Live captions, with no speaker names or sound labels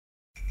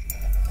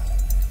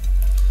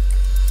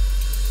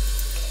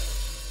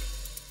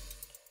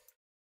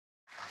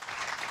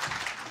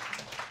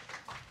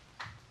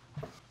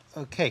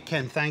Okay,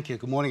 Ken, thank you.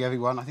 Good morning,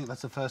 everyone. I think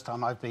that's the first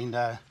time I've been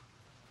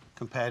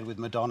compared with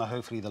Madonna,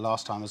 hopefully the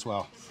last time as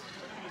well.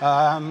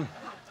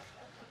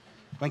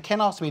 When Ken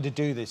asked me to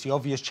do this, the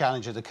obvious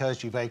challenge that occurs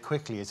to you very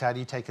quickly is how do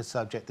you take a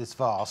subject this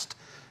vast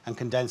and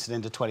condense it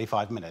into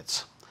 25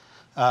 minutes?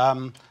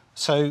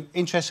 So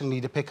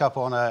interestingly, to pick up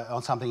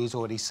on something he's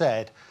already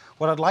said,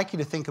 what I'd like you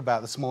to think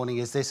about this morning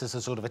is this as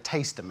a sort of a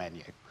taster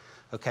menu.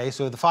 Okay,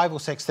 so the 5 or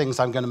 6 things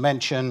I'm going to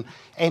mention,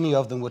 any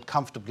of them would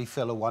comfortably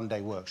fill a one-day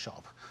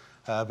workshop.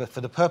 But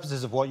for the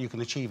purposes of what you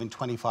can achieve in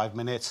 25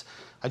 minutes,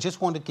 I just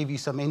want to give you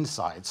some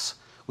insights,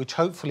 which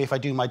hopefully, if I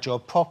do my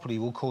job properly,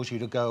 will cause you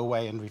to go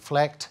away and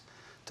reflect,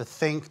 to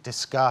think,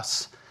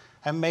 discuss,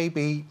 and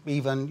maybe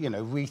even,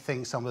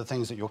 rethink some of the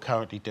things that you're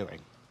currently doing.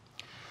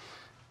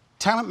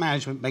 Talent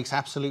management makes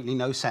absolutely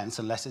no sense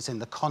unless it's in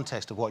the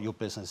context of what your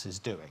business is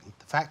doing.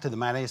 The fact of the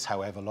matter is,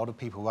 however, a lot of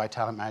people write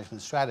talent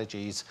management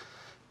strategies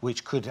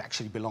which could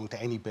actually belong to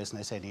any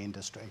business, any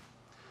industry.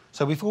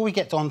 So before we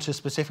get on to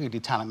specifically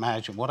talent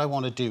management, what I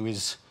want to do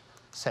is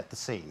set the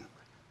scene.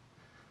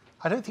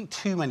 I don't think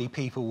too many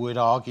people would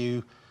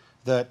argue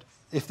that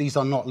if these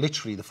are not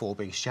literally the 4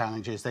 biggest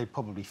challenges, they'd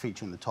probably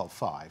feature in the top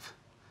 5.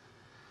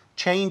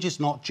 Change is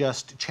not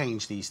just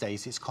change these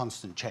days, it's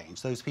constant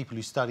change. Those people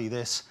who study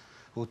this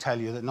will tell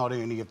you that not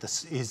only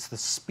is the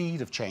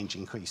speed of change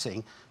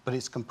increasing, but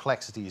its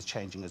complexity is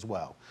changing as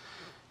well,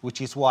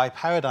 which is why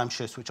paradigm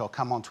shifts, which I'll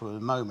come on to in a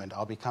moment,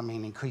 are becoming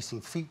an increasing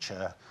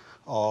feature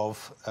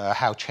of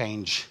how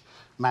change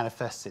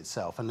manifests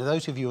itself. And for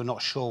those of you who are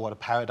not sure what a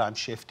paradigm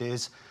shift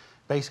is,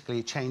 basically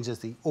it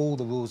changes all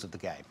the rules of the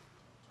game.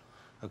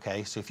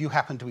 Okay, so if you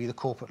happen to be the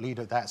corporate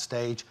leader at that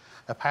stage,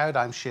 a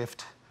paradigm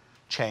shift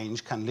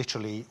change can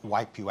literally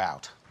wipe you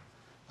out.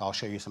 I'll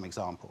show you some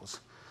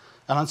examples.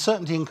 And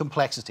uncertainty and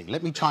complexity,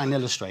 let me try and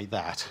illustrate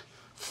that.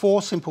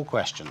 4 simple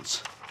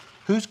questions.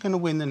 Who's going to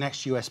win the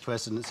next US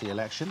presidency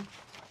election?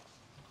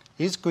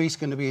 Is Greece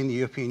going to be in the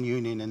European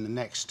Union in the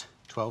next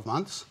 12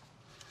 months?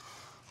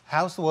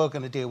 How's the world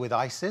going to deal with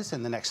ISIS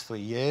in the next 3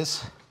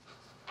 years?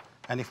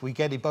 And if we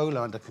get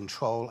Ebola under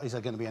control, is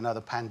there going to be another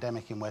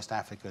pandemic in West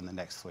Africa in the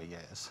next 3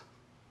 years?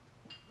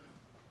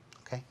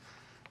 Okay?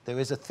 There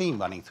is a theme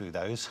running through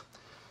those.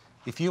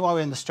 If you are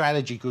in the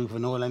strategy group of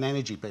an oil and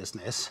energy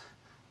business,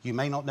 you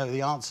may not know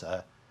the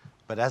answer,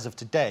 but as of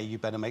today, you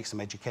better make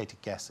some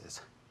educated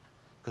guesses.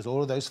 Because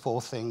all of those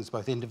 4 things,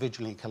 both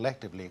individually and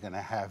collectively, are going to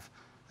have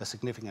a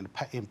significant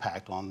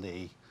impact on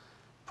the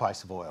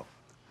price of oil.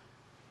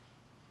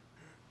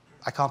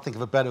 I can't think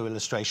of a better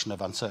illustration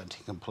of uncertainty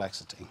and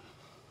complexity.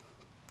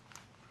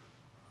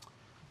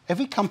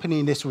 Every company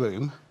in this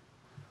room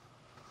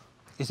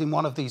is in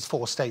one of these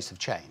 4 states of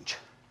change.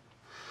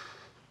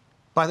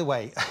 By the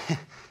way,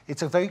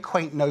 it's a very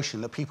quaint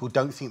notion that people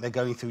don't think they're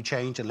going through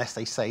change unless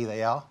they say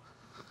they are.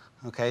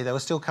 Okay, there are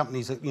still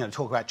companies that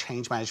talk about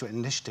change management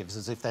initiatives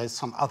as if there's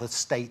some other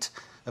state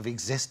of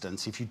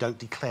existence if you don't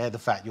declare the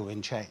fact you're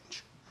in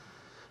change.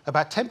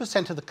 About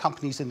 10% of the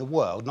companies in the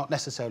world, not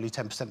necessarily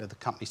 10% of the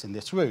companies in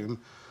this room,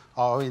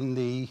 are in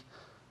the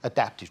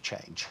adaptive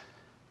change.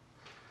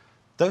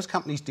 Those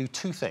companies do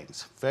 2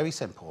 things, very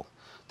simple.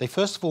 They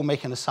first of all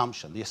make an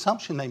assumption. The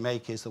assumption they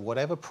make is that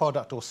whatever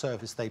product or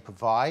service they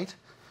provide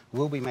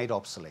will be made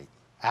obsolete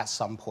at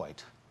some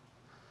point.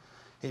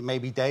 It may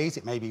be days,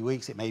 it may be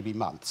weeks, it may be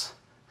months.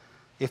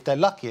 If they're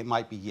lucky, it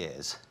might be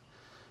years.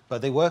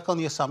 But they work on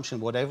the assumption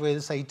whatever it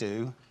is they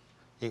do,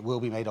 it will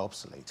be made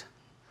obsolete.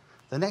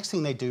 The next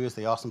thing they do is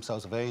they ask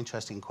themselves a very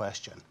interesting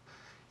question.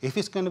 If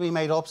it's going to be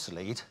made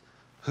obsolete,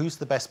 who's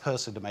the best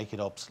person to make it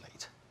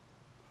obsolete?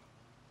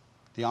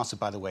 The answer,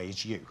 by the way,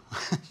 is you,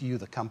 you,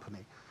 the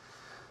company.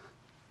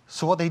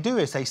 So what they do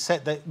is they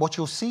set that what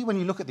you'll see when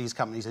you look at these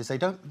companies is they're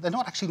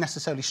not actually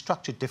necessarily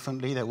structured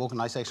differently. Their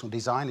organizational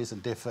design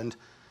isn't different.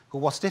 But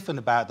what's different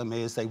about them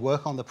is they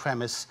work on the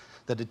premise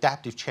that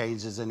adaptive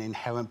change is an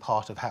inherent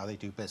part of how they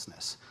do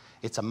business.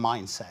 It's a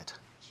mindset.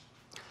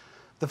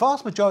 The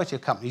vast majority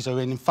of companies are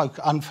in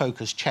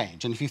unfocused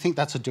change. And if you think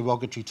that's a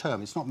derogatory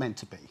term, it's not meant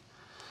to be.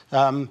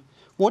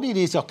 What it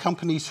is are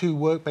companies who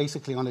work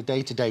basically on a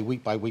day-to-day,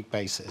 week-by-week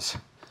basis.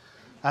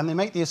 And they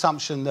make the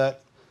assumption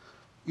that,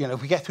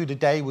 if we get through the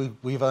day,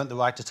 we've earned the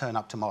right to turn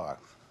up tomorrow.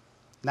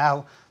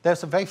 Now, there are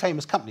some very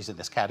famous companies in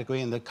this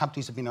category, and the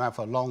companies have been around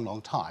for a long,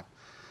 long time.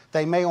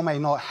 They may or may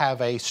not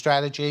have a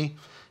strategy.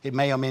 It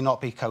may or may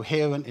not be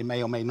coherent. It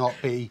may or may not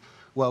be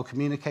well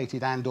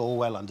communicated and or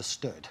well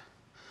understood.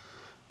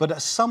 But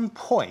at some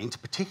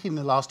point, particularly in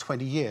the last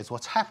 20 years,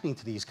 what's happening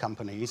to these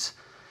companies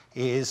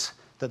is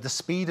that the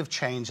speed of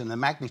change and the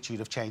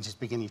magnitude of change is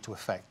beginning to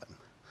affect them.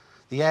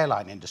 The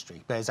airline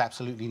industry bears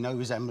absolutely no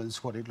resemblance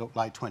to what it looked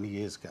like 20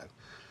 years ago.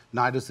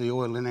 Neither does the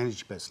oil and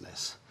energy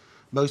business.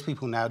 Most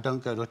people now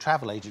don't go to a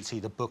travel agency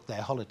to book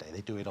their holiday.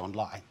 They do it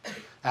online,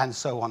 and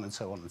so on and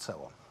so on and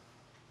so on.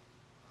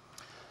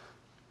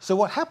 So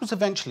what happens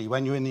eventually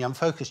when you're in the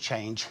unfocused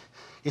change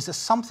is that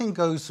something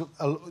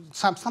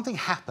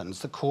happens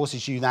that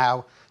causes you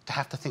now to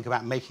have to think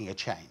about making a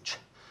change.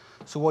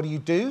 So what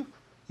do?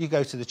 You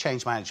go to the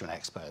change management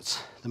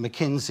experts, the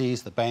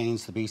McKinseys, the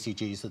Bains, the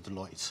BCGs, the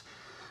Deloittes.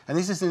 And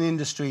this is an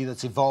industry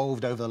that's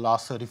evolved over the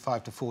last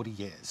 35 to 40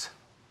 years.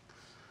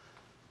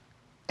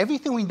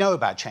 Everything we know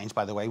about change,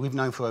 by the way, we've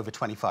known for over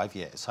 25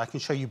 years. I can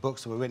show you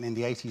books that were written in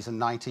the 80s and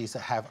 90s that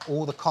have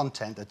all the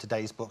content that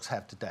today's books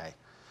have today.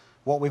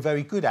 What we're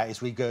very good at is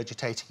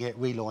regurgitating it,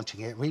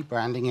 relaunching it,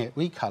 rebranding it,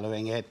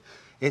 recoloring it.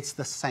 It's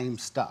the same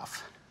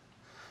stuff.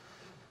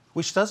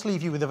 Which does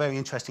leave you with a very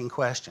interesting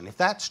question. If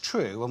that's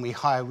true, and we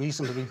hire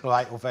reasonably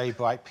bright or very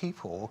bright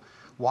people,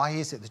 why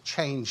is it that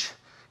change,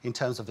 in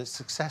terms of its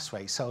success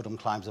rate, seldom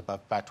climbs above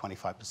about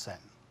 25%?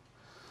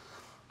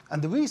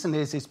 And the reason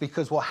is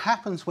because what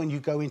happens when you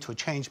go into a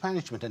change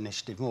management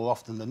initiative, more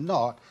often than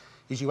not,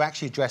 is you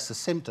actually address the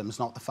symptoms,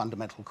 not the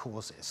fundamental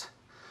causes.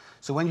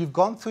 So when you've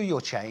gone through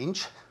your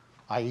change,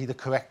 i.e. the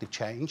corrective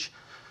change,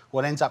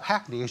 what ends up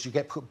happening is you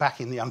get put back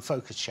in the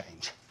unfocused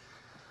change.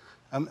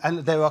 And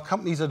there are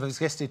companies that have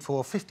existed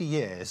for 50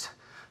 years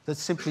that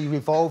simply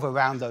revolve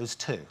around those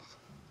two.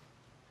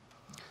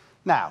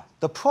 Now,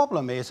 the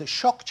problem is that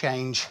shock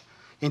change,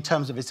 in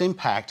terms of its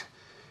impact,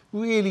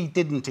 really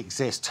didn't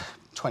exist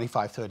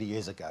 25, 30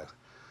 years ago.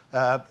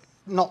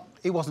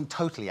 It wasn't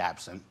totally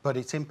absent, but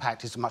its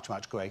impact is much,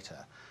 much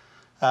greater.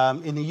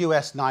 In the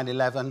US,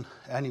 9/11,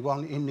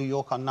 anyone in New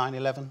York on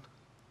 9/11?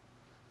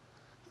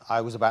 I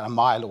was about a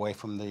mile away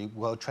from the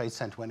World Trade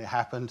Center when it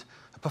happened.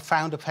 A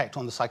profound effect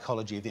on the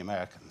psychology of the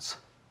Americans.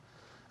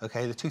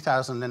 Okay, the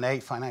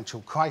 2008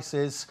 financial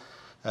crisis,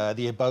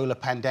 the Ebola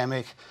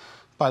pandemic.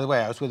 By the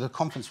way, I was with a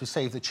conference with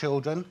Save the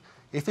Children.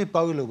 If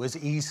Ebola was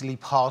easily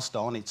passed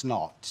on, it's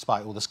not,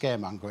 despite all the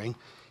scaremongering.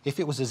 If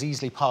it was as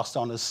easily passed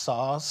on as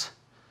SARS,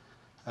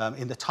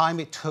 in the time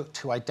it took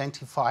to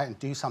identify and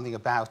do something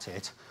about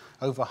it,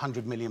 over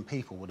 100 million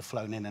people would have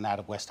flown in and out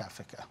of West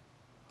Africa.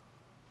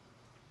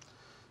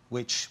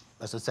 Which,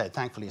 as I said,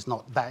 thankfully is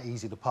not that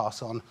easy to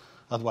pass on.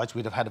 Otherwise,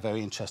 we'd have had a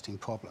very interesting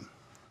problem.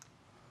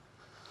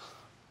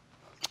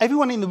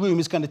 Everyone in the room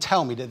is going to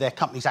tell me that their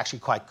company's actually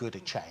quite good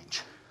at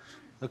change.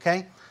 Okay?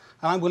 And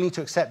I'm willing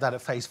to accept that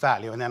at face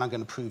value, and then I'm going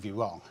to prove you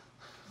wrong.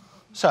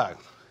 So,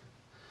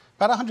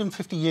 about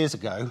 150 years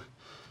ago,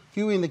 if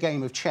you were in the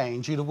game of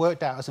change, you'd have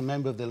worked out as a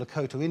member of the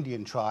Lakota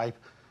Indian tribe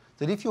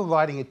that if you're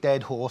riding a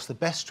dead horse, the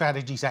best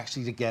strategy is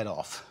actually to get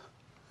off.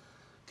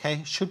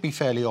 Okay? Should be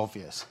fairly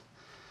obvious.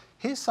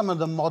 Here's some of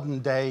the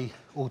modern-day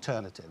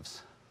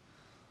alternatives.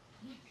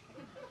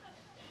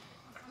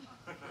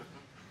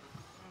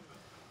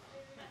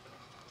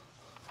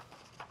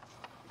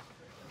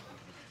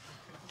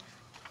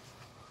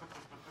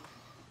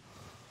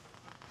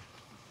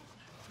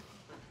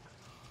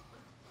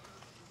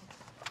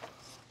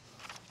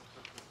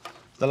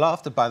 The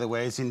laughter, by the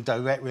way, is in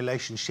direct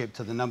relationship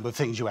to the number of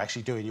things you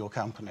actually do in your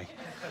company.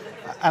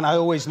 And I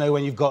always know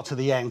when you've got to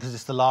the end, because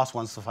it's the last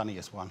one's the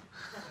funniest one.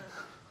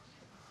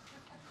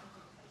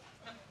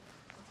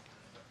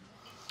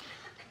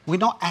 We're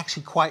not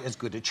actually quite as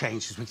good at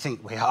change as we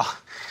think we are.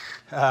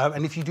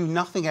 And if you do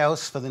nothing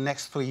else for the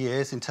next 3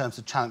 years in terms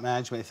of talent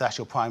management, if that's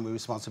your primary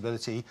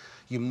responsibility,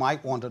 you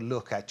might want to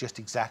look at just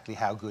exactly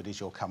how good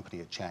is your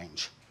company at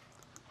change.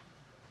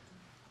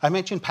 I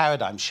mentioned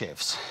paradigm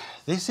shifts.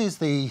 This is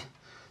the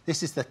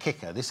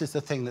kicker. This is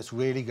the thing that's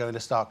really going to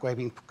start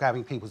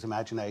grabbing people's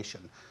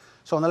imagination.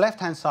 So on the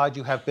left-hand side,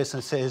 you have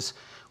businesses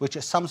which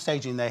at some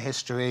stage in their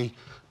history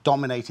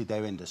dominated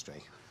their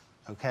industry.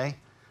 Okay?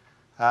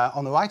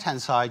 On the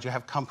right-hand side, you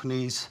have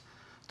companies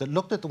that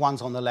looked at the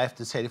ones on the left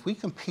and said, if we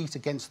compete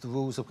against the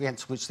rules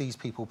against which these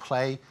people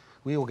play,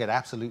 we will get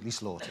absolutely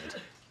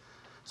slaughtered.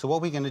 So what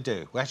are we going to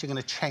do? We're actually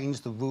going to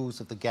change the rules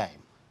of the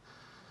game.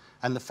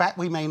 And the fact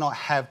we may not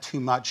have too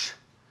much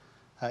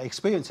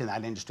experience in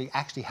that industry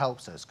actually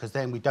helps us, because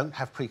then we don't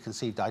have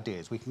preconceived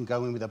ideas. We can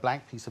go in with a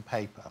blank piece of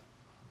paper.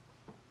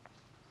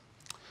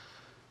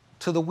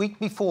 To the week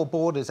before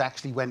Borders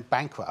actually went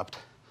bankrupt,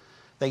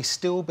 they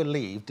still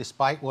believed,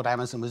 despite what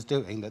Amazon was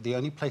doing, that the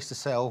only place to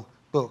sell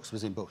books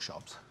was in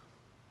bookshops.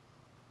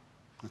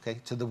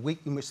 Okay, to the week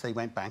in which they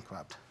went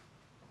bankrupt.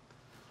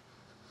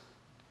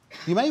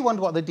 You may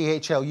wonder what the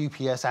DHL,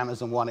 UPS,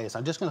 Amazon one is.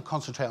 I'm just going to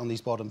concentrate on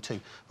these bottom two.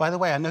 By the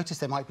way, I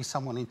noticed there might be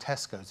someone in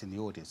Tesco's in the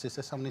audience. Is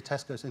there someone in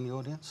Tesco's in the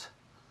audience?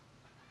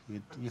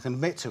 You can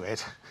admit to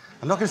it.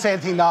 I'm not going to say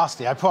anything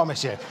nasty, I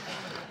promise you.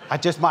 I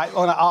just might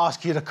want to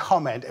ask you to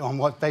comment on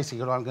basically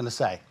what I'm going to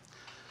say.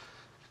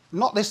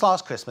 Not this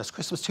last Christmas,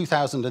 Christmas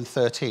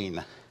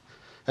 2013.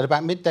 At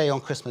about midday on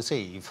Christmas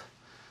Eve,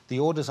 the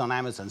orders on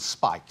Amazon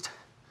spiked.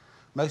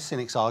 Most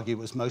cynics argue it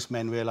was most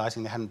men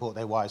realizing they hadn't bought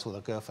their wives or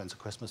their girlfriends a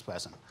Christmas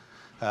present.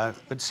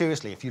 But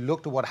seriously, if you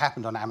looked at what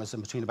happened on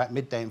Amazon between about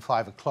midday and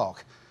 5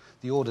 o'clock,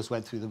 the orders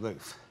went through the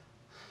roof.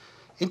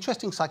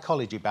 Interesting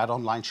psychology about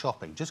online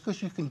shopping. Just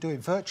because you can do it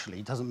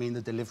virtually doesn't mean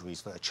the delivery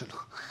is virtual.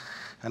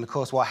 And of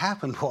course, what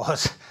happened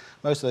was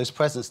most of those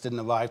presents didn't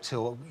arrive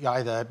till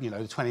either the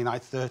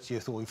 29th,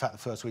 30th, or in fact the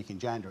first week in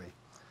January.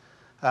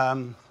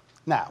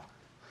 Now,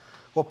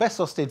 what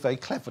Bezos did very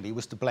cleverly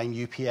was to blame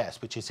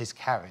UPS, which is his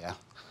carrier,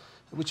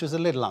 which was a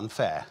little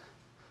unfair.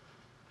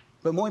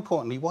 But more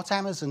importantly, what's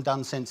Amazon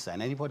done since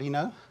then? Anybody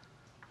know?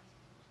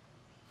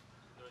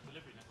 They're a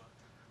delivery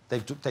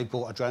network. They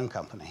bought a drone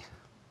company.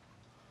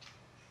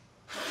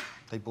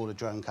 They bought a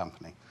drone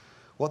company.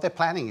 What they're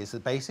planning is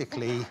that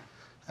basically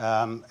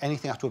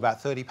anything up to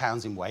about 30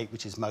 pounds in weight,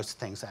 which is most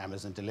things that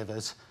Amazon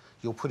delivers,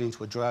 you'll put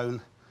into a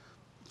drone.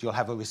 You'll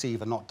have a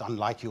receiver not done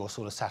like your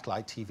sort of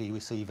satellite TV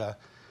receiver,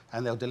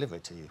 and they'll deliver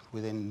it to you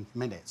within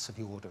minutes of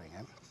you ordering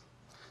it.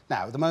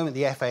 Now, at the moment,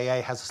 the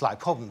FAA has a slight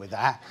problem with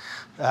that,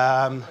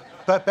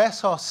 but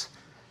Bezos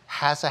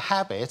has a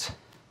habit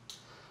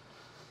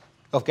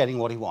of getting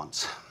what he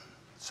wants.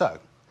 So,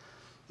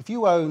 if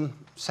you own,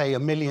 say,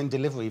 1 million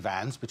delivery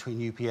vans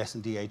between UPS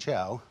and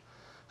DHL,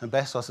 and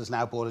Bezos has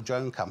now bought a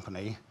drone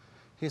company,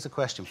 here's a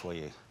question for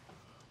you.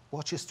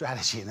 What's your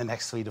strategy in the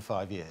next 3 to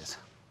 5 years?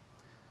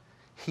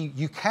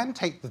 You can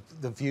take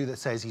the view that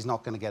says he's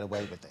not going to get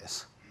away with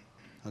this,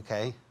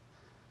 okay?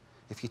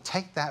 If you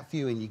take that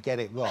view and you get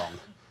it wrong,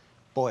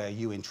 boy, are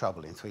you in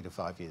trouble in 3 to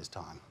 5 years'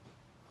 time.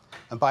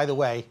 And by the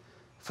way,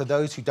 for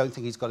those who don't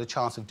think he's got a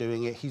chance of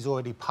doing it, he's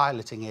already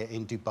piloting it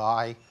in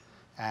Dubai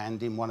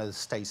and in one of the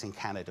states in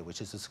Canada,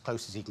 which is as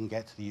close as he can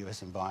get to the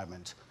US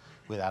environment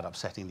without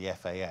upsetting the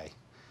FAA.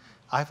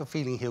 I have a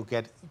feeling he'll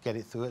get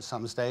it through at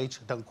some stage.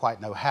 I don't quite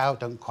know how,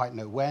 don't quite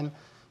know when.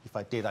 If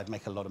I did, I'd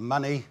make a lot of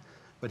money,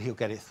 but he'll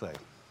get it through.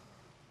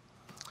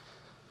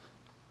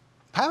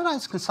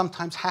 Paradigms can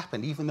sometimes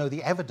happen, even though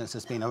the evidence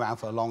has been around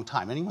for a long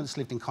time. Anyone that's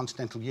lived in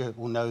continental Europe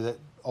will know that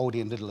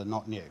Aldi and Lidl are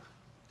not new.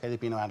 Okay, they've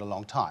been around a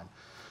long time.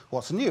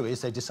 What's new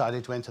is they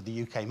decided to enter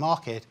the UK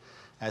market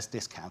as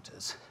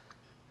discounters.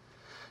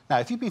 Now,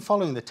 if you've been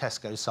following the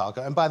Tesco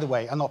saga, and by the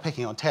way, I'm not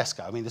picking on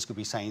Tesco. I mean, this could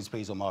be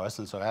Sainsbury's or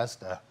Morrison's or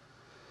Asda.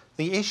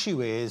 The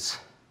issue is,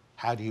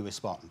 how do you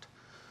respond?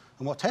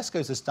 And what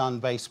Tesco's has done,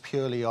 based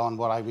purely on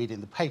what I read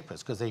in the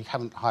papers, because they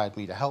haven't hired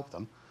me to help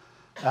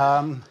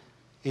them,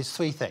 is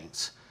 3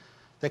 things.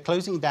 They're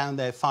closing down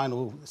their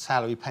final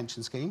salary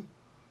pension scheme,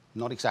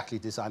 not exactly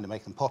designed to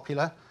make them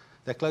popular.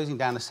 They're closing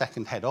down a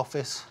second head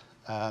office,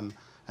 and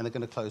they're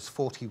going to close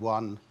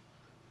 41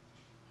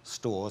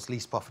 stores,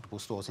 least profitable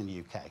stores in the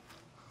UK.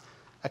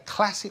 A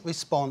classic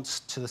response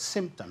to the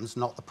symptoms,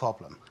 not the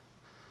problem.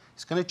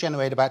 It's going to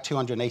generate about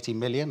 280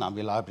 million, I'm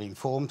reliably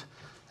informed,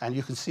 and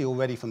you can see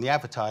already from the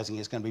advertising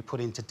it's going to be put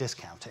into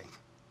discounting.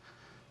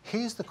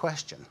 Here's the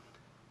question.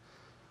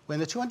 When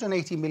the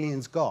 280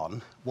 million's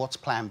gone, what's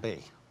plan B?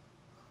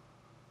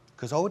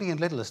 Because Aldi and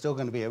Lidl are still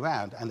going to be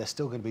around, and they're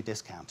still going to be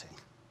discounting.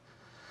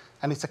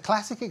 And it's a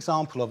classic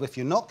example of if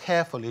you're not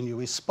careful and you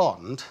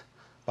respond,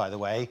 by the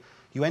way,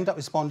 you end up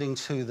responding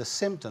to the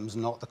symptoms,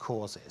 not the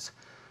causes.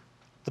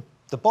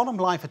 The bottom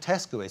line for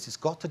Tesco is it's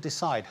got to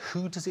decide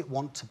who does it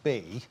want to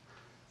be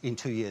in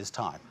 2 years'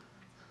 time.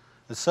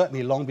 And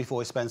certainly long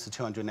before it spends the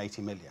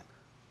 280 million.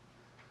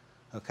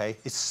 Okay?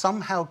 It's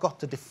somehow got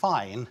to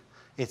define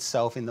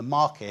itself in the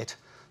market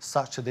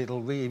such that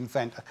it'll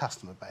reinvent a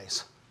customer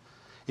base.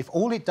 If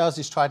all it does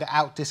is try to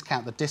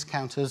out-discount the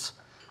discounters,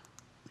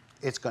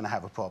 it's going to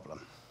have a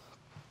problem.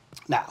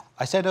 Now,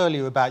 I said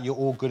earlier about you're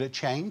all good at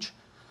change,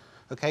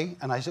 okay?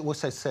 And I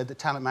also said that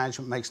talent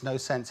management makes no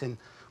sense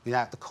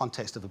without the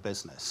context of a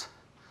business.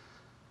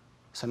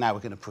 So now we're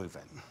going to prove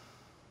it.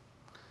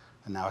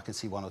 And now I can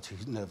see 1 or 2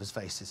 nervous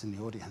faces in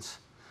the audience.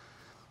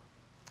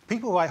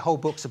 People write whole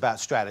books about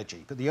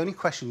strategy, but the only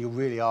question you're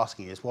really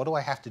asking is, what do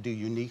I have to do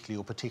uniquely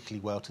or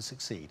particularly well to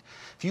succeed?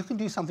 If you can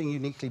do something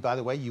uniquely, by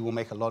the way, you will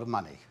make a lot of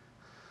money.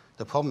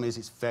 The problem is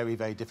it's very,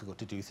 very difficult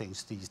to do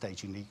things these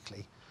days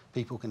uniquely.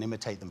 People can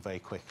imitate them very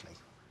quickly.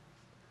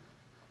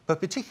 But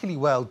particularly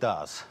well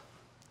does.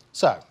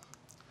 So,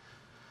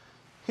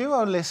 here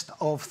are a list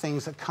of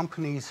things that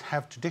companies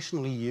have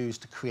traditionally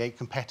used to create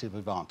competitive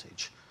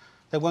advantage.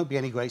 There won't be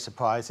any great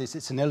surprises.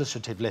 It's an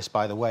illustrative list,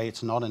 by the way.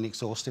 It's not an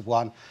exhaustive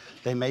one.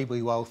 There may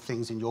be, well,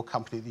 things in your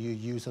company that you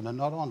use that are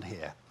not on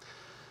here.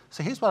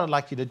 So here's what I'd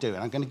like you to do.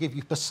 And I'm going to give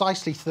you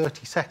precisely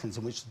 30 seconds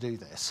in which to do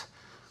this.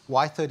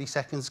 Why 30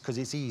 seconds? Because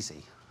it's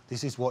easy.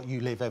 This is what you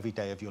live every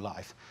day of your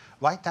life.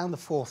 Write down the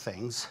 4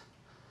 things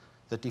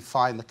that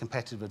define the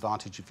competitive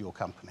advantage of your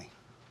company.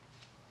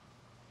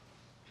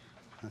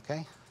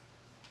 Okay?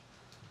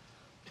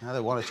 Now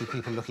there are 1 or 2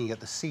 people looking at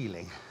the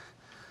ceiling.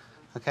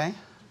 Okay?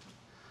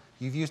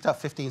 You've used up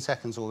 15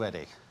 seconds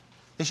already.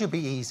 This should be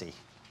easy.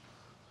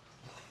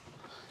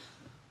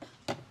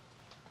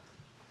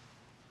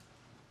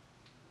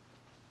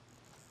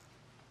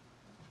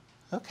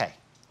 Okay.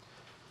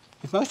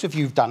 If most of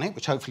you have done it,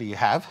 which hopefully you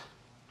have,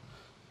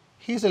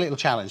 here's a little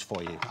challenge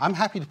for you. I'm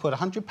happy to put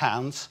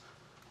 £100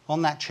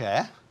 on that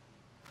chair,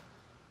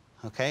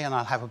 okay, and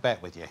I'll have a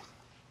bet with you.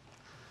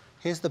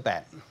 Here's the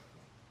bet.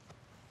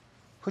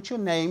 Put your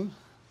name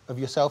of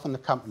yourself and the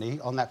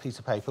company on that piece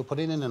of paper, put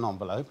it in an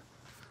envelope,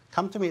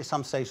 come to me at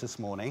some stage this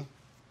morning,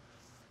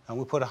 and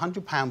we'll put a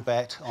 £100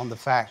 bet on the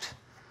fact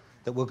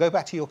that we'll go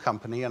back to your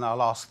company and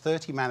I'll ask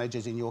 30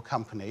 managers in your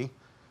company,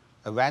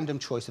 a random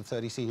choice of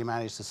 30 senior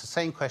managers, the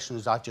same question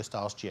as I've just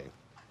asked you.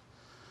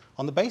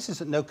 On the basis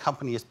that no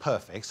company is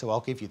perfect, so I'll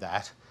give you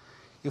that,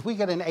 if we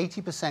get an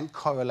 80%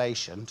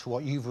 correlation to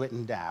what you've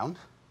written down,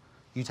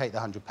 you take the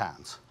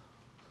 £100.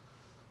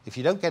 If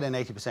you don't get an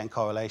 80%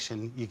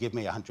 correlation, you give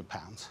me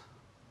 £100.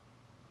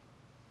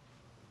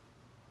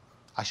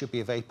 I should be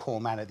a very poor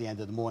man at the end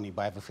of the morning,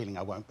 but I have a feeling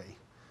I won't be.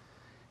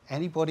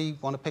 Anybody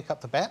want to pick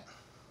up the bet?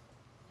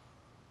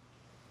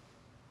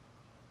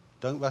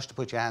 Don't rush to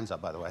put your hands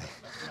up, by the way.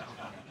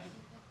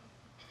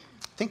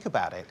 Think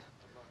about it.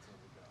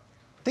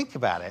 Think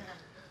about it.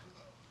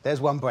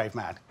 There's one brave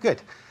man.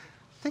 Good.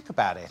 Think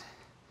about it.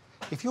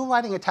 If you're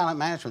writing a talent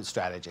management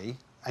strategy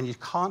and you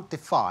can't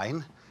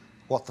define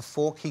what the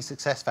 4 key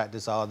success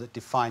factors are that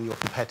define your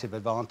competitive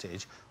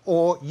advantage,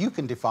 or you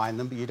can define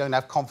them, but you don't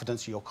have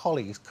confidence your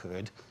colleagues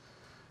could,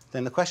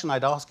 then the question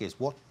I'd ask is,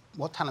 what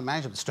talent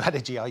management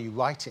strategy are you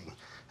writing,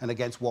 and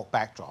against what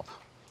backdrop?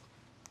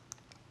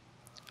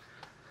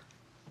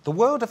 The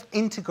world of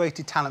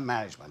integrated talent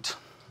management.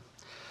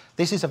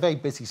 This is a very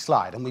busy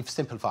slide, and we've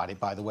simplified it,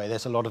 by the way.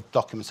 There's a lot of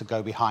documents that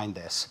go behind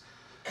this.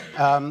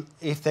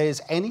 If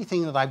there's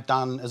anything that I've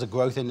done as a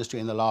growth industry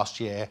in the last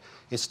year,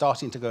 it's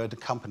starting to go to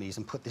companies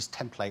and put this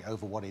template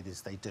over what it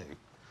is they do.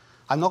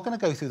 I'm not going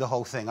to go through the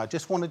whole thing. I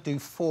just want to do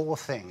 4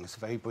 things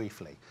very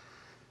briefly.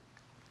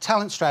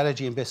 Talent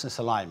strategy and business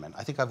alignment.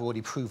 I think I've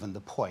already proven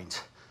the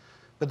point.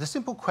 But the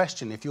simple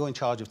question, if you're in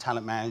charge of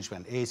talent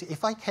management, is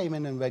if I came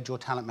in and read your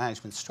talent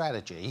management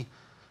strategy,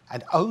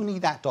 and only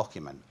that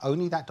document,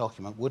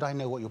 would I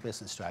know what your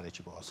business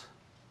strategy was?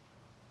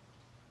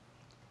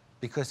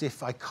 Because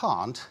if I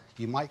can't,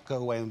 you might go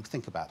away and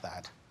think about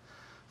that.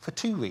 For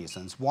 2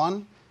 reasons.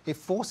 One, it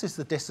forces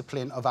the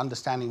discipline of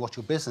understanding what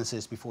your business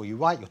is before you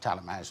write your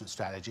talent management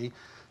strategy.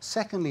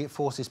 Secondly, it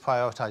forces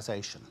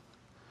prioritization.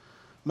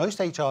 Most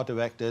HR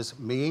directors,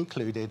 me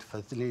included,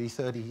 for nearly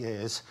 30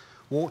 years,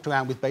 walked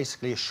around with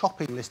basically a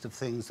shopping list of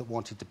things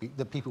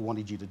that people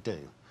wanted you to do.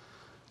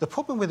 The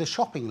problem with a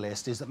shopping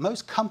list is that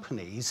most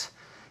companies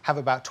have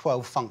about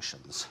 12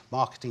 functions: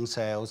 marketing,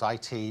 sales,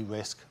 IT,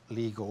 risk,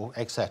 legal,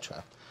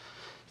 etc.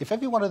 If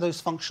every one of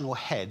those functional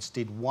heads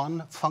did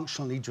one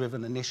functionally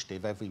driven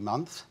initiative every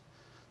month,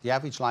 the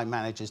average line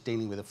manager is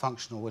dealing with a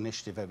functional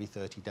initiative every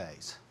 30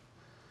 days.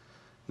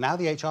 Now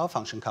the HR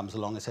function comes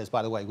along and says,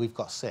 by the way, we've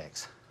got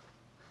 6.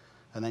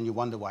 And then you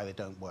wonder why they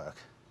don't work.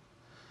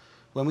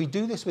 When we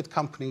do this with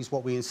companies,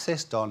 what we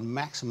insist on,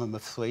 maximum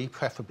of 3,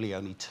 preferably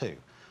only 2.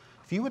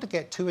 If you were to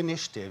get 2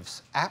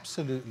 initiatives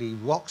absolutely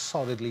rock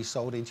solidly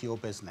sold into your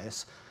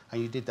business,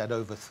 and you did that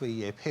over a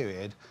 3-year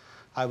period,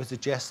 I would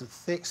suggest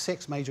that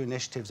 6 major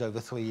initiatives over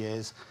 3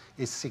 years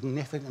is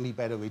significantly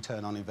better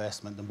return on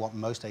investment than what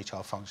most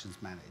HR functions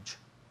manage.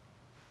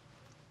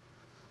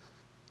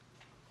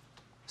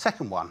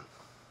 Second one,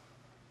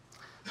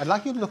 I'd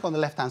like you to look on the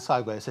left-hand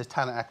side where it says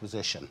talent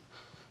acquisition.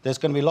 There's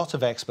going to be lots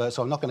of experts,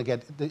 so I'm not going to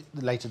get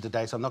later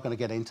today, so I'm not going to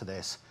get into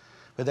this.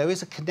 But there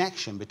is a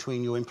connection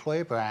between your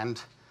employer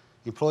brand,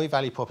 employee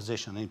value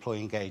proposition, and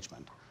employee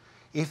engagement.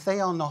 If they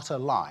are not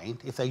aligned,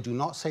 if they do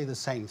not say the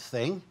same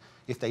thing,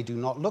 if they do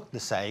not look the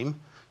same,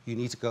 you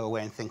need to go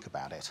away and think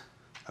about it,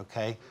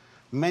 okay?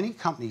 Many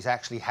companies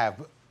actually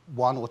have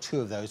 1 or 2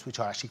 of those, which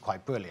are actually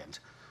quite brilliant.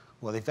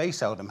 What they very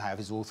seldom have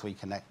is all 3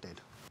 connected.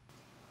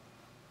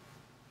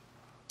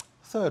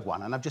 Third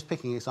one, and I'm just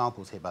picking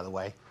examples here, by the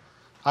way.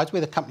 I was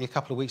with a company a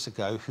couple of weeks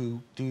ago who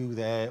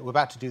were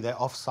about to do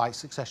their off-site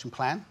succession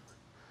plan.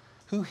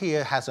 Who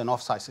here has an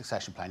off-site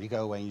succession plan? You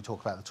go away and you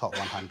talk about the top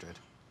 100.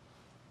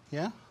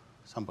 Yeah?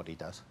 Somebody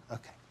does.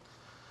 Okay.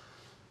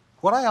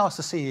 What I asked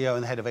the CEO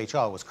and the head of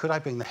HR was, could I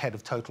bring the head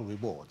of total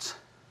rewards?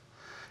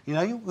 You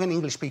know, when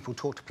English people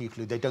talk to people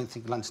who they don't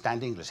think will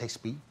understand English, they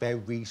speak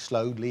very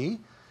slowly,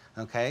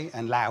 okay,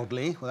 and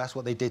loudly. Well, that's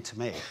what they did to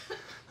me.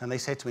 And they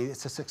said to me,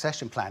 it's a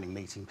succession planning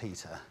meeting,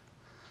 Peter.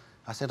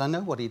 I said, I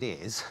know what it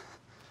is.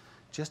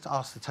 Just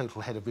ask the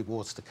total head of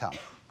rewards to come.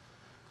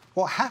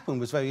 What happened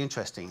was very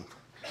interesting.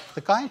 The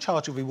guy in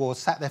charge of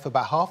rewards sat there for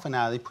about half an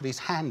hour. He put his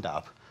hand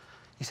up.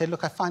 He said,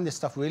 look, I find this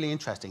stuff really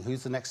interesting.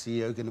 Who's the next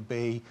CEO going to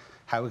be?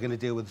 How we're going to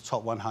deal with the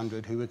top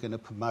 100? Who we're going to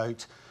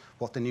promote?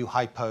 What the new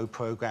hypo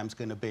program's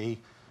going to be?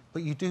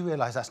 But you do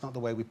realize that's not the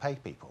way we pay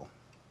people.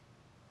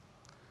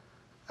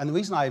 And the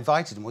reason I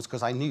invited him was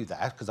because I knew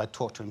that, because I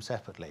talked to him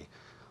separately.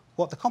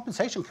 What the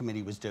compensation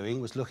committee was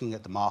doing was looking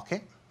at the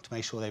market to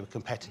make sure they were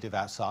competitive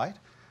outside.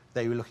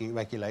 They were looking at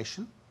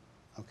regulation,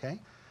 okay?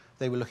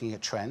 They were looking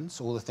at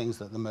trends, all the things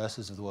that the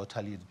Mercers of the world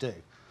tell you to do.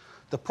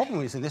 The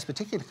problem is, in this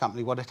particular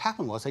company, what had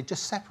happened was they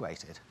just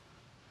separated.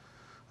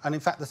 And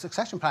in fact, the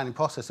succession planning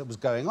process that was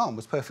going on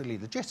was perfectly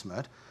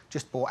legitimate,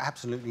 just bore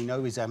absolutely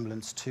no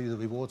resemblance to the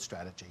reward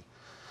strategy.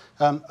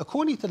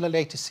 According to the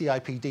latest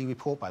CIPD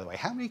report, by the way,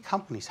 how many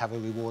companies have a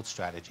reward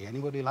strategy?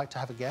 Anybody like to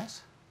have a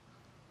guess?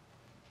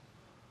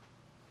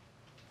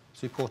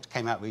 This report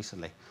came out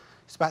recently.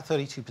 It's about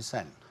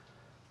 32%.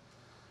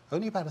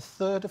 Only about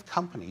 1/3 of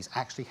companies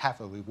actually have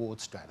a reward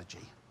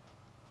strategy.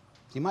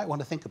 You might want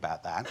to think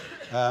about that.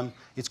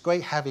 It's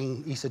great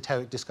having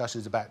esoteric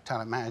discussions about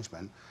talent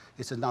management.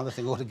 It's another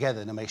thing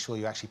altogether to make sure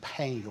you're actually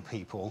paying your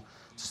people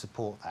to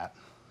support that.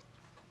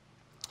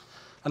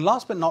 And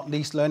last but not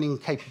least, learning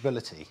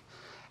capability.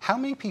 How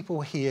many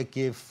people here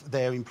give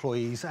their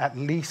employees at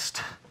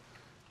least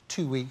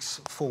 2 weeks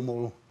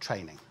formal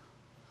training?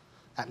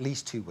 At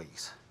least 2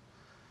 weeks.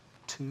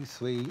 2,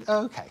 3,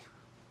 okay.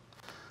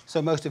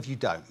 So most of you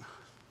don't.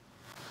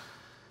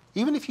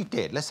 Even if you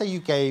did, let's say you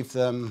gave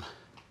them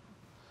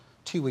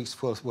 2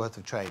 weeks' worth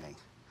of training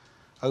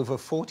over a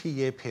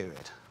 40-year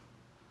period.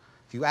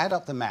 If you add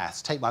up the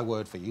maths, take my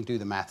word for it, you can do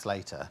the maths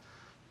later.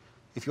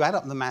 If you add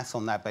up the maths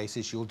on that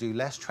basis, you'll do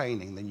less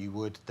training than you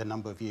would the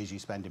number of years you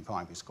spend in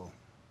primary school.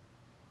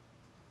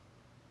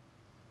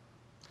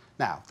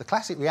 Now, the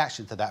classic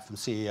reaction to that from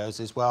CEOs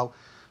is, well,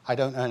 I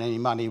don't earn any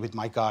money with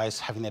my guys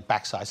having their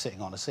backside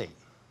sitting on a seat,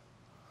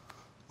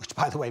 which,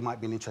 by the way,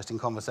 might be an interesting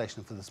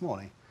conversation for this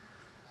morning.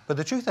 But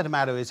the truth of the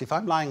matter is, if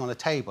I'm lying on a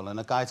table and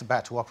a guy's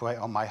about to operate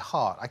on my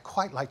heart, I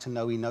quite like to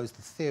know he knows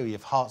the theory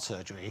of heart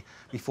surgery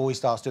before he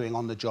starts doing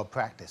on-the-job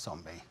practice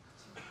on me,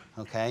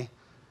 okay?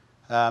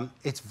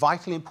 It's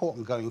vitally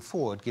important going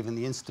forward, given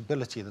the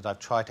instability that I've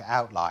tried to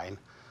outline,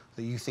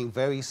 that you think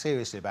very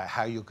seriously about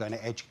how you're going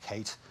to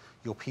educate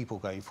your people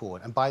going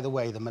forward. And by the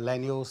way, the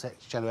millennials,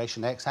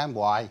 Generation X and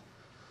Y,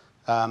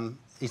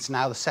 it's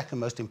now the second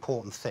most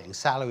important thing.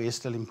 Salary is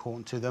still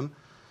important to them,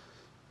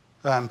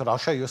 but I'll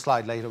show you a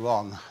slide later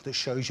on that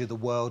shows you the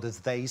world as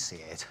they see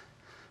it.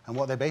 And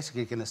what they're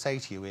basically going to say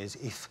to you is,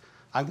 if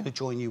I'm going to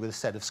join you with a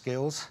set of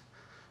skills,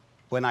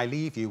 when I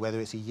leave you, whether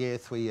it's a year,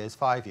 3 years,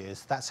 5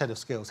 years, that set of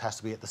skills has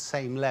to be at the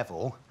same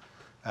level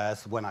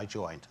as when I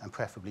joined, and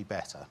preferably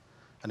better.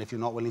 And if you're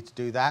not willing to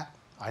do that,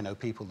 I know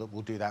people that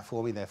will do that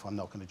for me, therefore I'm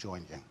not going to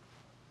join you.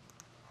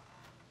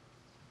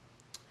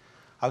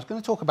 I was going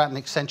to talk about an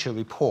Accenture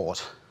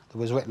report that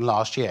was written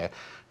last year,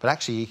 but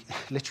actually,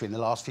 literally in the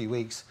last few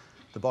weeks,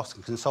 the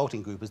Boston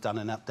Consulting Group has done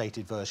an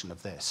updated version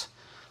of this.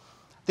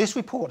 This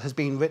report has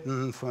been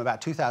written from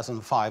about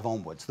 2005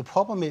 onwards. The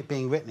problem with it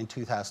being written in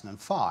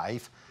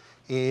 2005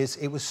 is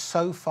it was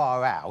so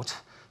far out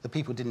that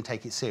people didn't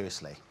take it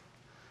seriously.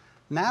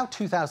 Now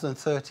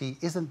 2030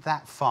 isn't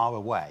that far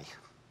away.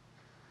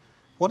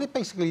 What it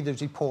basically, the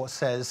report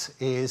says,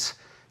 is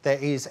there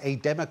is a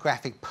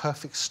demographic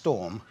perfect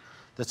storm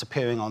that's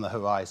appearing on the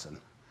horizon.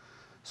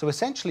 So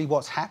essentially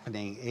what's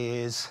happening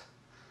is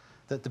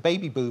that the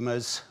baby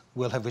boomers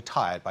will have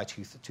retired by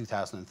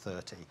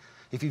 2030.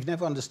 If you've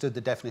never understood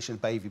the definition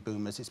of baby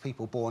boomers, it's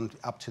people born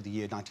up to the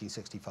year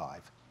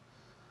 1965.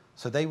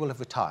 So they will have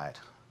retired.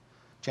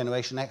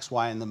 Generation X,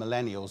 Y, and the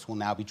millennials will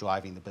now be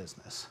driving the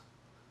business.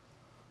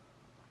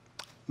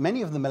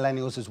 Many of the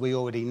millennials, as we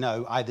already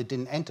know, either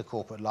didn't enter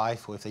corporate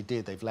life, or if they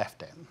did, they've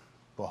left it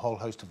for a whole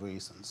host of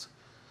reasons.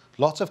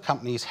 Lots of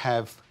companies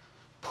have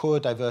poor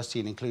diversity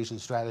and inclusion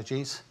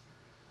strategies.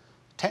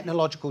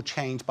 Technological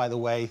change, by the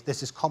way, there's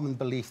this common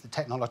belief that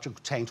technological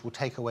change will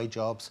take away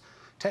jobs.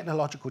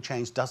 Technological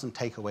change doesn't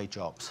take away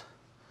jobs.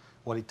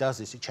 What it does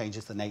is it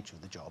changes the nature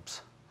of the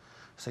jobs.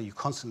 So you're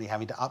constantly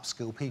having to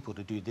upskill people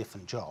to do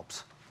different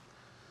jobs.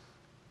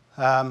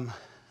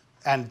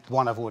 And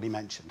one I've already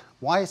mentioned.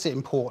 Why is it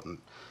important?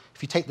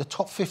 If you take the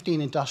top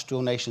 15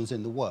 industrial nations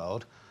in the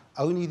world,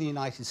 only the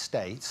United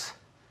States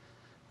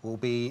will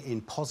be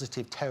in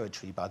positive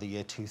territory by the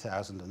year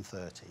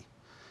 2030.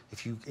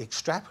 If you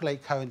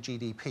extrapolate current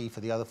GDP for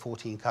the other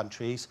 14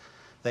 countries,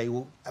 they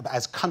will,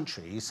 as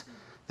countries,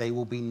 they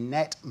will be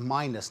net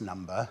minus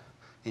number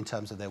in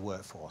terms of their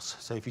workforce.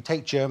 So if you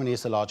take Germany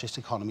as the largest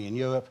economy in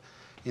Europe,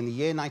 in the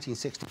year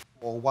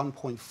 1964,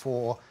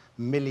 1.4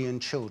 million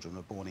children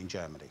were born in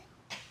Germany.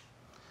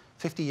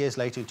 50 years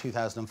later, in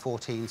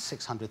 2014,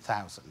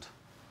 600,000.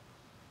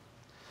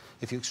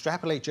 If you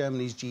extrapolate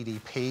Germany's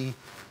GDP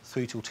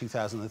through till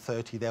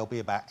 2030, there'll be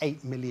about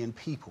 8 million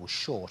people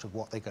short of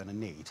what they're going to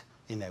need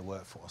in their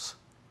workforce.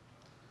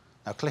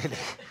 Now, clearly,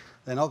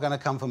 they're not going to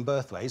come from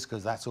birth rates,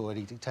 because that's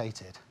already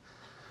dictated.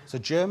 So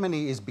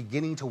Germany is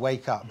beginning to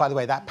wake up. By the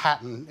way, that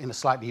pattern, in a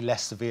slightly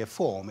less severe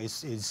form,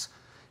 is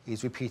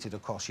repeated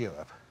across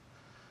Europe.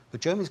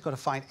 But Germany's got to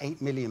find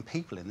 8 million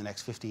people in the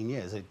next 15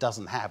 years that it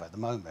doesn't have at the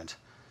moment.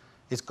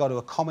 It's got to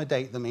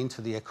accommodate them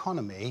into the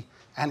economy,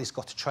 and it's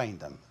got to train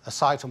them,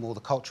 aside from all the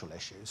cultural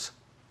issues.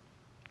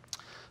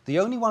 The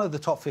only one of the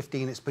top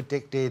 15 it's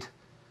predicted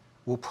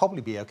will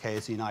probably be okay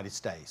is the United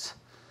States.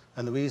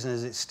 And the reason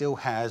is it still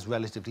has,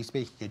 relatively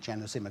speaking, a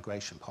generous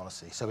immigration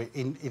policy. So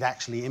it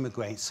actually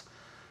immigrates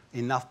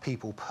enough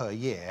people per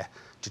year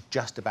to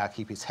just about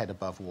keep its head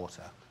above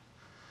water.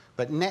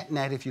 But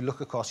net-net, if you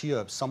look across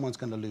Europe, someone's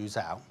going to lose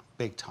out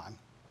big time.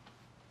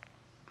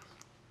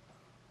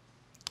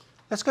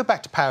 Let's go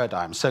back to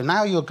paradigms. So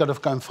now you're going to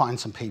go and find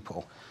some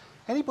people.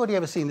 Anybody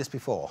ever seen this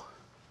before?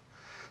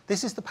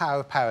 This is the power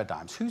of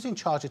paradigms. Who's in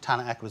charge of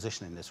talent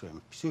acquisition in this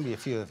room? Presumably a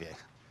few of you.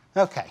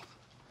 Okay.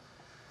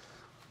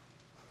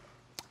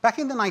 Back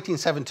in the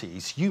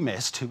 1970s,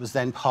 UMIST, who was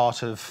then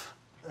part of,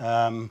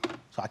 so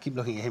I keep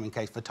looking at him in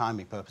case for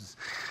timing purposes.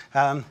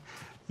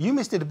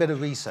 UMIST did a bit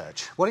of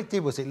research. What it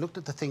did was it looked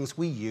at the things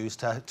we use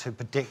to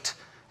predict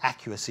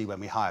accuracy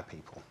when we hire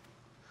people.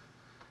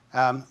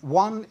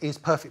 One is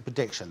perfect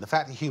prediction. The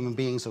fact that human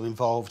beings are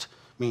involved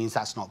means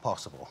that's not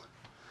possible.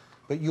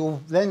 But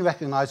you'll then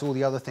recognize all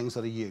the other things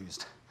that are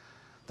used.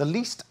 The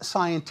least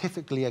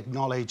scientifically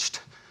acknowledged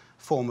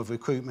form of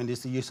recruitment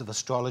is the use of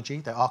astrology.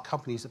 There are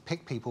companies that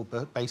pick people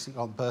based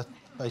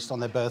on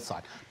their birth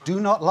sign. Do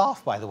not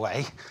laugh, by the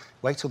way.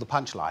 Wait till the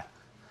punchline.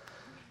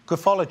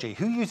 Graphology.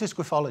 Who uses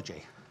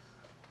graphology?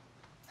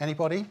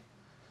 Anybody?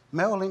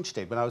 Merrill Lynch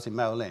did when I was in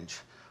Merrill Lynch.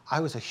 I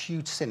was a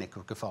huge cynic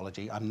of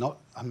graphology. I'm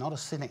not a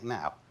cynic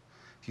now.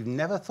 If you've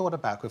never thought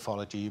about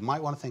graphology, you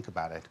might want to think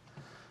about it.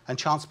 And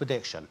chance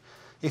prediction.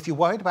 If you're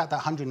worried about that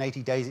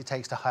 180 days it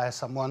takes to hire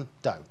someone,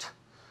 don't.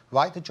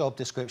 Write the job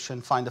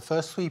description, find the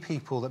first 3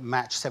 people that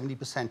match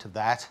 70% of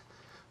that,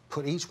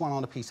 put each one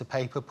on a piece of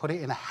paper, put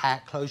it in a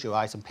hat, close your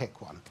eyes and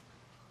pick one.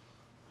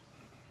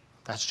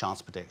 That's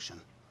chance prediction.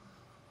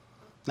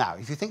 Now,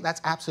 if you think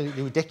that's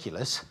absolutely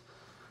ridiculous,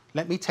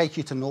 let me take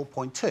you to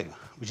 0.2,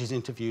 which is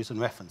interviews and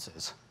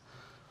references.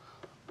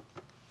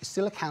 It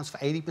still accounts for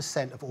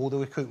 80% of all the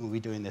recruitment we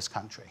do in this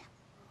country.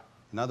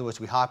 In other words,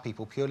 we hire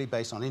people purely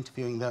based on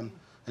interviewing them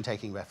and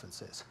taking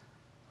references.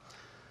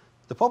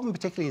 The problem,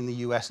 particularly in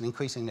the US and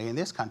increasingly in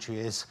this country,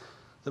 is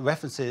that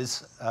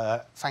references,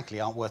 frankly,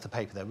 aren't worth the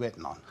paper they're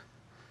written on.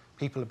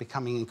 People are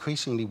becoming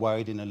increasingly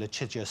worried in a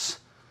litigious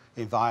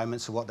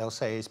environment, so what they'll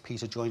say is,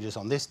 Peter joined us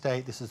on this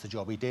date, this is the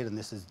job he did, and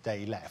this is the day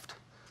he left.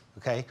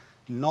 Okay?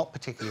 Not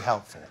particularly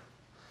helpful.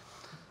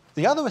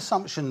 The other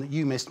assumption that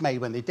you made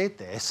when they did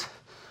this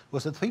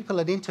was that the people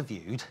that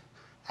interviewed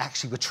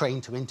actually were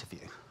trained to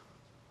interview.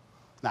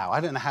 Now,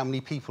 I don't know how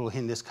many people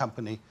in this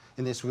company,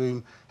 in this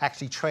room,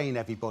 actually train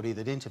everybody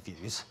that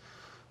interviews,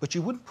 but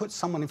you wouldn't put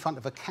someone in front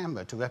of a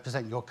camera to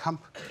represent your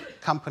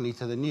company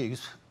to the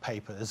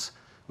newspapers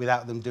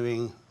without them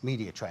doing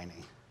media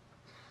training.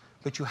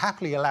 But you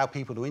happily allow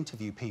people to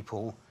interview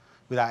people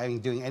without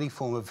doing any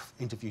form of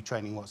interview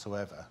training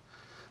whatsoever.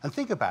 And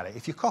think about it.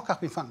 If you cock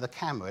up in front of the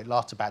camera, it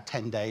lasts about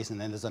 10 days,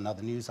 and then there's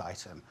another news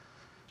item.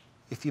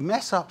 If you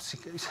mess up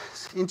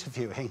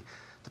interviewing,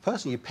 the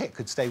person you pick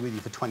could stay with you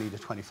for 20 to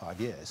 25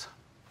 years.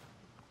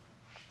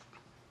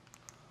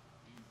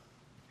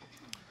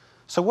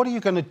 So what are you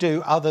going to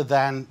do other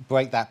than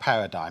break that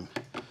paradigm?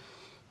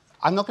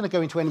 I'm not going to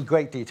go into any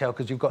great detail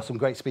because you've got some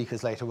great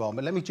speakers later on,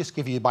 but let me just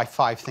give you my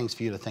 5 things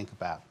for you to think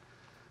about.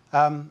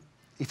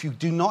 If you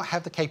do not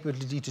have the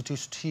capability to do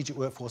strategic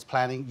workforce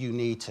planning, you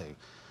need to.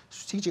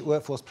 Strategic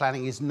workforce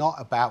planning is not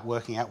about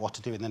working out what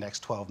to do in the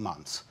next 12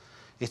 months.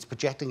 It's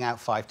projecting out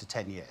 5 to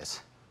 10 years.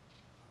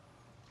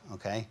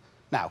 Okay?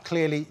 Now,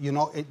 clearly,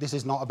 this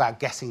is not about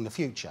guessing the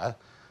future,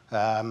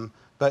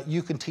 but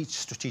you can teach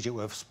strategic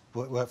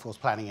workforce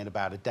planning in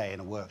about a day in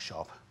a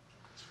workshop.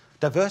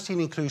 Diversity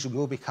and inclusion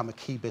will become a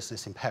key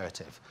business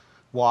imperative.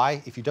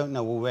 Why? If you don't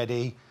know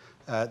already,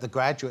 the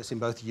graduates in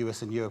both the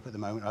US and Europe at the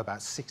moment are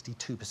about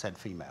 62%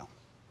 female.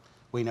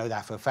 We know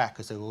that for a fact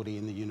because they're already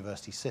in the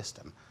university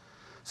system.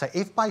 So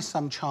if by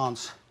some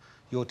chance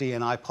your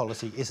D&I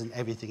policy isn't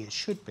everything it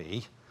should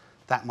be,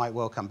 that might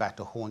well come back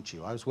to haunt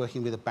you. I was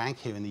working with a bank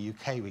here in the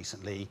UK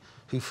recently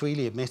who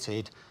freely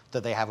admitted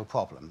that they have a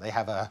problem. They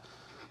have a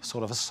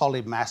sort of a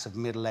solid mass of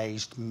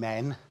middle-aged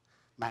men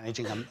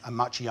managing a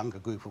much younger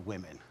group of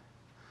women.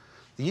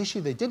 The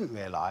issue they didn't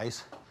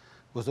realize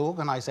was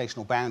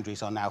organizational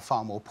boundaries are now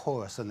far more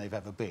porous than they've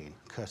ever been,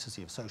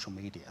 courtesy of social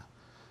media.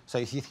 So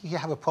if you think you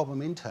have a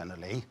problem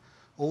internally,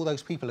 all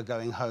those people are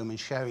going home and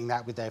sharing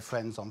that with their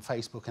friends on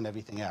Facebook and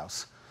everything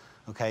else.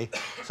 Okay?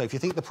 So if you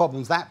think the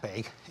problem's that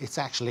big, it's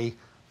actually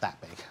that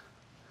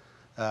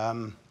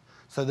big.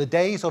 So the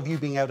days of you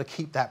being able to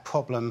keep that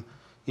problem,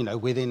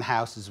 within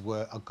houses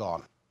are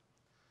gone.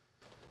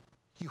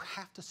 You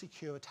have to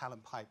secure a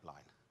talent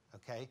pipeline.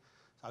 Okay?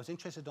 I was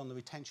interested on the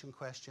retention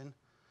question.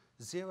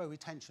 Zero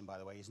retention, by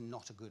the way, is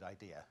not a good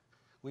idea.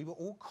 We were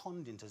all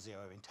conned into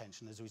zero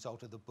retention as a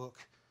result of the book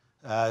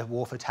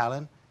War for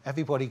Talent.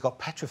 Everybody got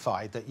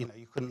petrified that you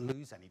couldn't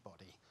lose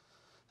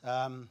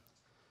anybody.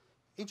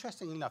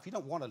 Interestingly enough, you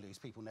don't want to lose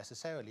people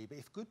necessarily, but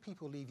if good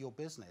people leave your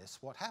business,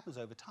 what happens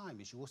over time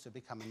is you also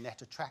become a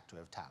net attractor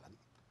of talent.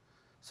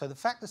 So the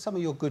fact that some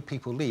of your good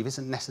people leave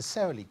isn't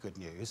necessarily good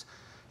news.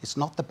 It's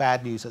not the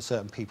bad news that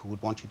certain people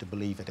would want you to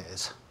believe it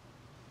is.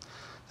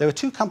 There are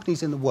 2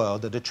 companies in the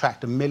world that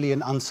attract 1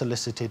 million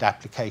unsolicited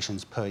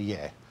applications per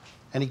year.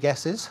 Any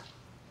guesses?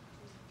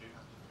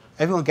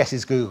 Everyone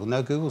guesses Google.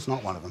 No, Google's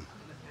not one of them.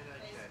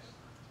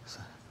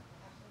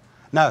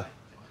 No.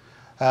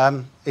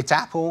 It's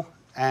Apple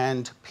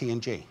and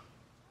P&G.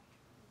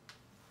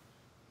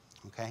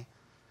 Okay?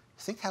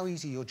 Think how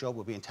easy your job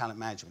would be in talent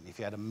management if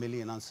you had 1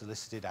 million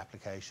unsolicited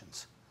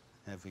applications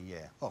every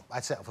year. Well,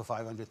 I'd settle for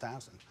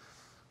 500,000.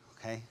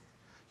 Okay?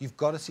 You've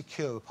got to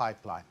secure a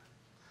pipeline.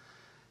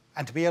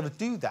 And to be able to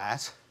do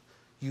that,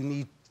 you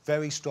need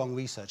very strong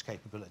research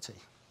capability.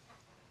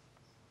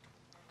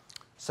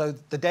 So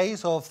the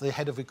days of the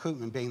head of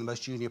recruitment being the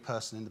most junior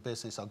person in the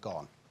business are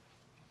gone.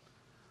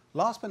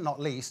 Last but not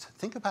least,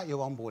 think about your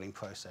onboarding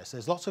process.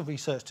 There's lots of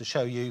research to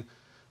show you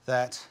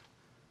that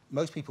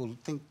most people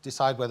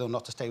decide whether or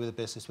not to stay with a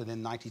business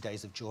within 90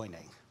 days of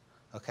joining.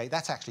 Okay,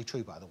 that's actually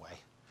true, by the way.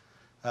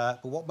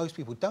 But what most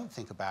people don't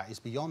think about is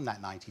beyond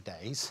that 90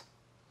 days,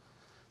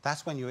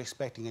 that's when you're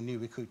expecting a new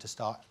recruit to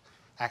start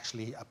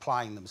actually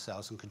applying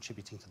themselves and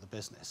contributing to the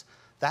business.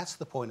 That's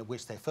the point at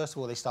which first of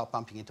all, they start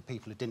bumping into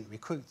people who didn't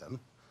recruit them,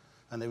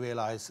 and they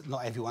realize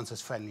not everyone's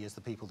as friendly as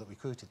the people that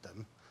recruited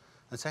them.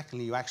 And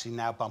secondly, you actually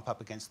now bump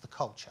up against the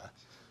culture.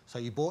 So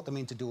you brought them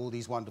in to do all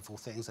these wonderful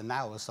things, and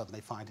now all of a sudden they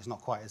find it's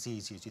not quite as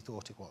easy as you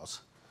thought it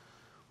was.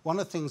 One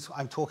of the things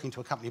I'm talking to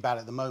a company about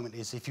at the moment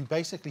is if you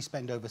basically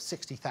spend over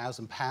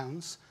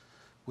 £60,000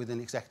 with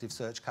an executive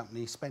search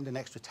company, spend an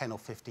extra 10 or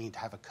 15 to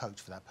have a coach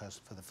for that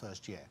person for the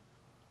first year.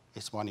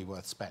 It's money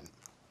worth spent.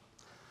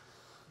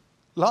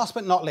 Last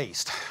but not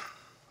least,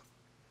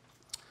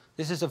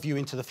 this is a view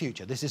into the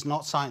future. This is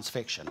not science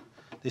fiction.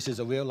 This is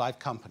a real-life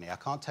company. I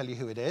can't tell you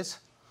who it is,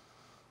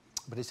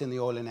 but it's in the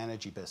oil and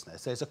energy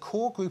business. There's a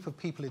core group of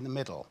people in the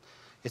middle.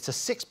 It's a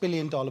 $6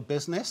 billion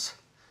business,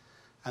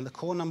 and the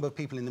core number of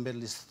people in the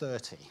middle is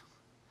 30.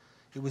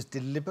 It was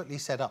deliberately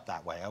set up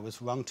that way. I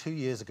was rung 2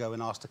 years ago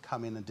and asked to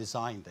come in and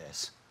design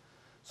this.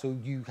 So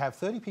you have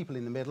 30 people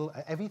in the middle.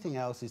 Everything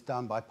else is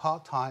done by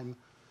part-time,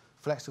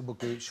 flexible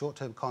groups,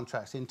 short-term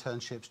contracts,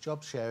 internships,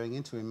 job sharing,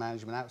 interim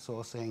management,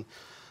 outsourcing.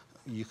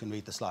 You can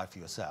read the slide for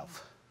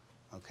yourself,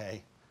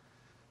 okay?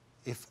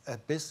 If a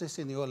business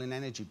in the oil and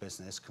energy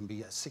business can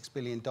be at $6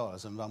 billion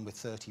and run with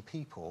 30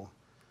 people,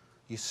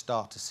 you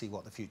start to see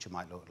what the future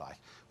might look like.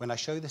 When I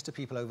show this to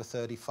people over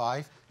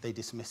 35, they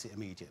dismiss it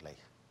immediately.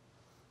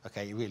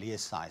 Okay, it really is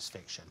science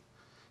fiction.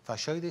 If I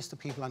show this to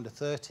people under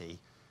 30,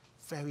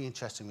 very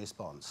interesting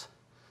response.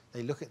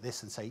 They look at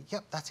this and say,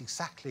 yep, that's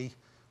exactly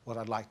what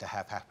I'd like to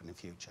have happen in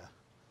future.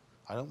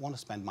 I don't want to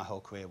spend my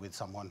whole career with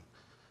someone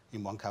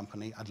in one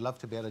company. I'd love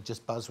to be able to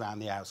just buzz around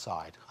the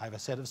outside. I have a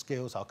set of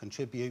skills, I'll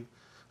contribute,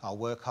 I'll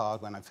work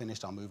hard. When I'm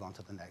finished, I'll move on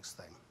to the next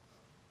thing.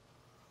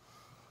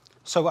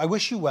 So I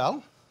wish you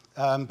well,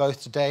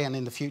 both today and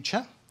in the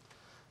future.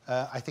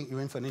 I think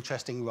you're in for an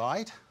interesting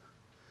ride.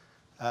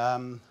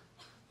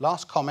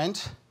 Last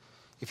comment,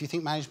 if you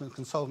think management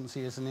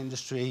consultancy as an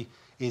industry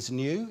is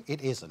new,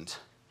 it isn't.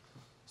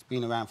 It's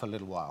been around for a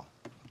little while.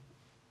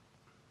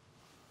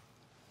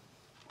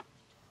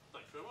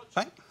 Thank you very much.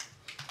 Right.